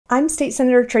I'm State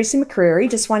Senator Tracy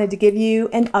McCreery. Just wanted to give you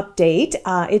an update.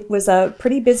 It was a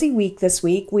pretty busy week this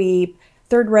week. We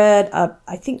third read,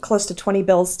 I think, close to 20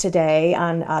 bills today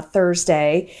on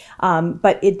Thursday.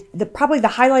 But probably the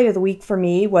highlight of the week for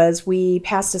me was we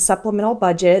passed a supplemental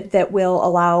budget that will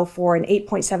allow for an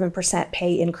 8.7%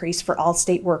 pay increase for all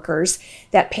state workers.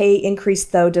 That pay increase,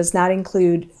 though, does not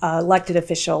include elected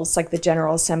officials like the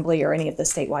General Assembly or any of the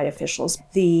statewide officials.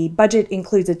 The budget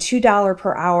includes a $2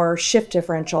 per hour shift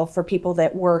differential for people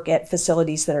that work at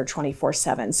facilities that are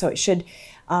 24/7. So it should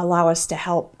allow us to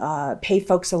help pay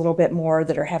folks a little bit more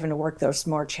that are having to work those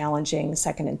more challenging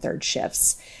second and third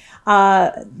shifts.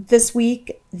 This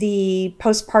week, the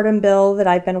postpartum bill that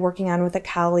I've been working on with a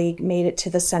colleague made it to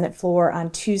the Senate floor on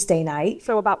Tuesday night.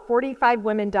 So about 45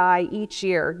 women die each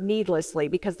year needlessly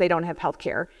because they don't have health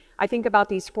care. I think about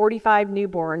these 45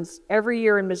 newborns every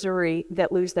year in Missouri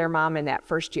that lose their mom in that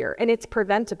first year, and it's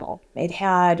preventable. It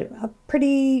had a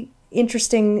pretty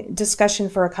interesting discussion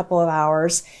for a couple of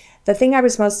hours. The thing I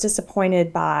was most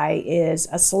disappointed by is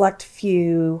a select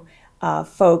few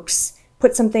folks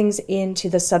put some things into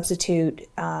the substitute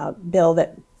bill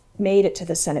that made it to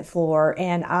the Senate floor,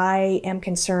 and I am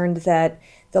concerned that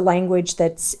the language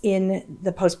that's in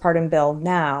the postpartum bill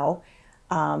now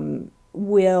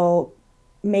will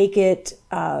make it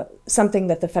something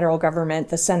that the federal government,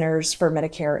 the Centers for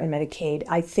Medicare and Medicaid,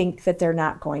 I think that they're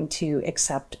not going to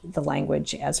accept the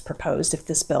language as proposed if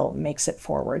this bill makes it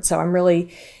forward. So I'm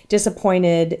really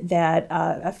disappointed that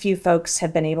a few folks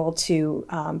have been able to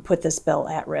put this bill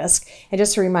at risk. And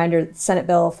just a reminder, Senate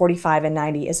Bill 45 and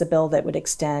 90 is a bill that would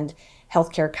extend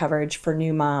healthcare coverage for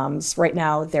new moms. Right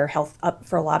now,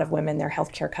 for a lot of women, their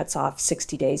healthcare cuts off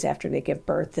 60 days after they give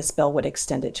birth. This bill would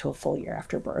extend it to a full year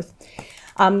after birth.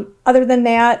 Other than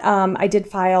that, I did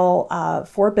file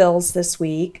 4 bills this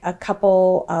week, a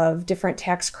couple of different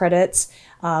tax credits.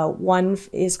 One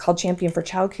is called Champion for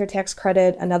Child Care Tax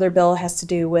Credit. Another bill has to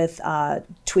do with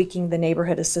tweaking the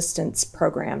Neighborhood Assistance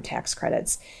Program tax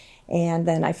credits. And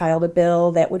then I filed a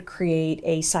bill that would create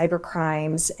a cyber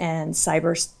crimes and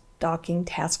cyber stalking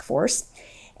task force.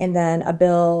 And then a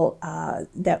bill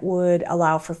that would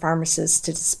allow for pharmacists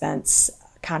to dispense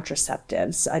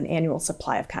contraceptives, an annual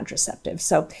supply of contraceptives.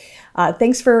 So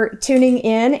thanks for tuning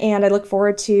in, and I look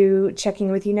forward to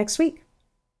checking with you next week.